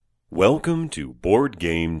Welcome to Board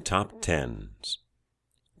Game Top Tens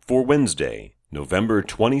for Wednesday, November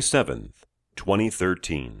 27th,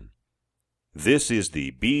 2013. This is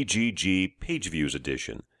the BGG Page Views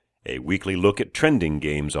edition, a weekly look at trending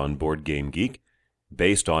games on Board Game Geek,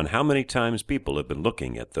 based on how many times people have been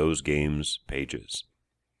looking at those games' pages.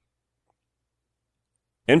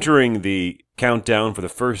 Entering the countdown for the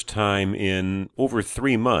first time in over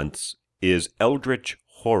 3 months is Eldritch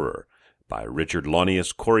Horror, by Richard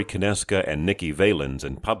Launius, Corey Konieczka, and Nikki Valens,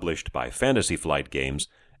 and published by Fantasy Flight Games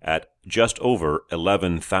at just over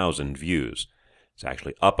 11,000 views. It's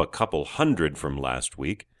actually up a couple hundred from last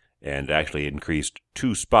week, and actually increased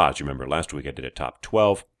 2 spots. You remember last week I did a top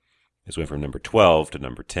 12. This went from number 12 to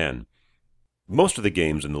number 10. Most of the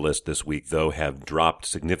games in the list this week, though, have dropped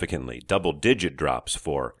significantly, double-digit drops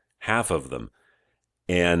for half of them,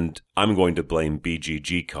 and I'm going to blame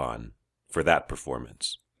BGGCon for that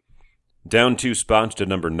performance. Down 2 spots to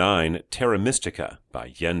number 9, Terra Mystica by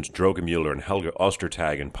Jens Drogemuller and Helge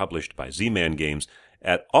Ostertag, and published by Z-Man Games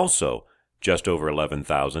at also just over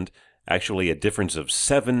 11,000, actually a difference of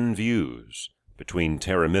 7 views between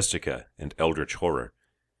Terra Mystica and Eldritch Horror.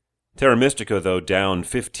 Terra Mystica, though, down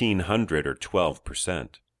 1,500 or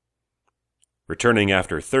 12%. Returning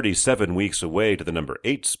after 37 weeks away to the number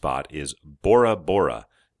 8 spot is Bora Bora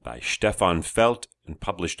by Stefan Feld and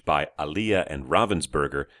published by Aliyah and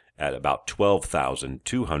Ravensburger at about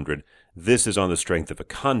 12,200. This is on the strength of a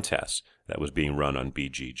contest that was being run on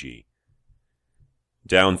BGG.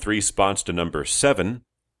 Down 3 spots to number 7,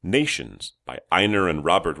 Nations by Einar and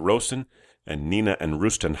Robert Rosen and Nina and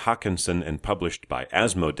Rustan Haakonsen, and published by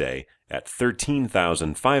Asmodee at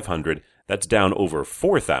 13,500. That's down over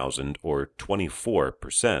 4,000 or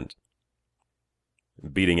 24%.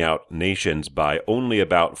 Beating out Nations by only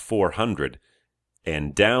about 400.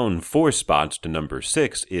 And down 4 spots to number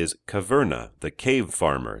 6 is Caverna, The Cave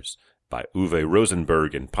Farmers, by Uwe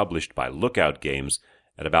Rosenberg and published by Lookout Games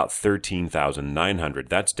at about 13,900.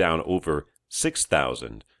 That's down over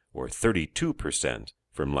 6,000, or 32%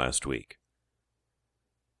 from last week.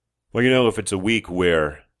 Well, if it's a week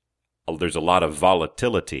where there's a lot of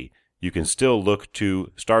volatility, you can still look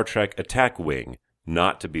to Star Trek Attack Wing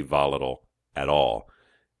not to be volatile at all.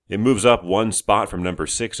 It moves up 1 spot from number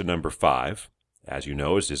 6 to number 5. As you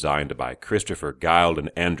know, is designed by Christopher Guild and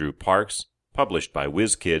Andrew Parks, published by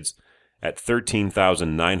WizKids at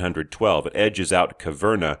 13,912. It edges out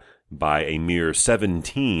Caverna by a mere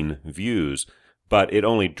 17 views, but it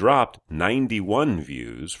only dropped 91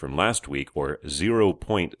 views from last week, or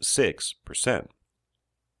 0.6%.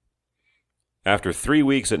 After 3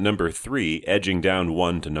 weeks at number 3, edging down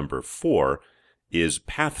 1 to number 4, is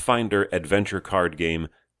Pathfinder adventure card game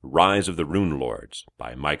Rise of the Rune Lords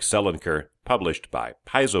by Mike Selenker, published by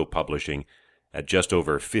Paizo Publishing at just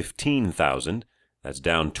over 15,000. That's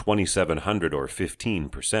down 2,700 or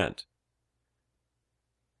 15%.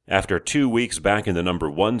 After 2 weeks back in the number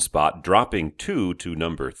 1 spot, dropping 2 to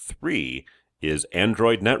number 3, is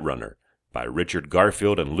Android Netrunner by Richard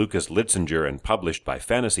Garfield and Lucas Litzinger, and published by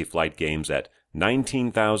Fantasy Flight Games at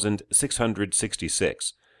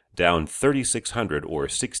 19,666, down 3,600 or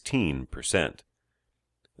 16%.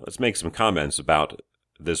 Let's make some comments about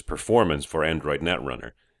this performance for Android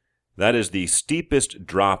Netrunner. That is the steepest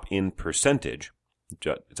drop in percentage,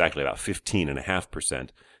 it's actually about 15.5%,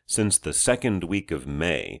 since the second week of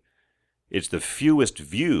May. It's the fewest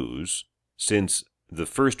views since the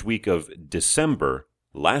first week of December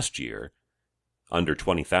last year, under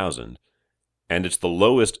 20,000, and it's the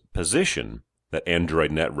lowest position that Android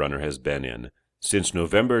Netrunner has been in since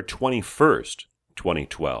November 21st,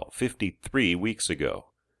 2012, 53 weeks ago.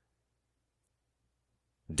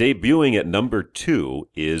 Debuting at number 2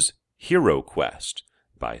 is Hero Quest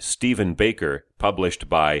by Stephen Baker, published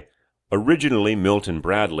by originally Milton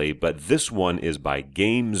Bradley, but this one is by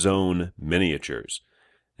Game Zone Miniatures.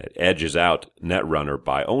 It edges out Netrunner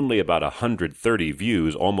by only about 130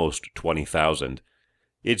 views, almost 20,000.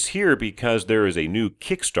 It's here because there is a new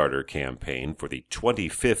Kickstarter campaign for the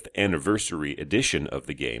 25th anniversary edition of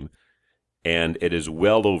the game, and it is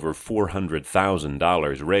well over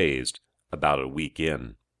 $400,000 raised about a week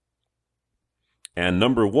in. And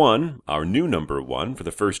number 1, our new number 1 for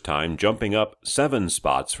the first time, jumping up 7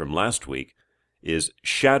 spots from last week, is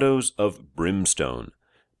Shadows of Brimstone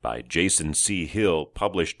by Jason C. Hill,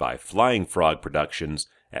 published by Flying Frog Productions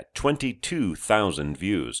at 22,000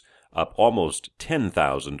 views, up almost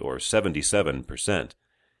 10,000 or 77%.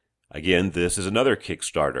 Again, this is another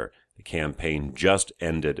Kickstarter. The campaign just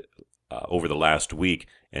ended over the last week,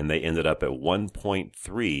 and they ended up at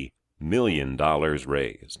 $1.3 million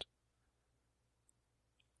raised.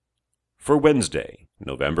 For Wednesday,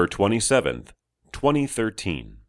 November 27th, 2013.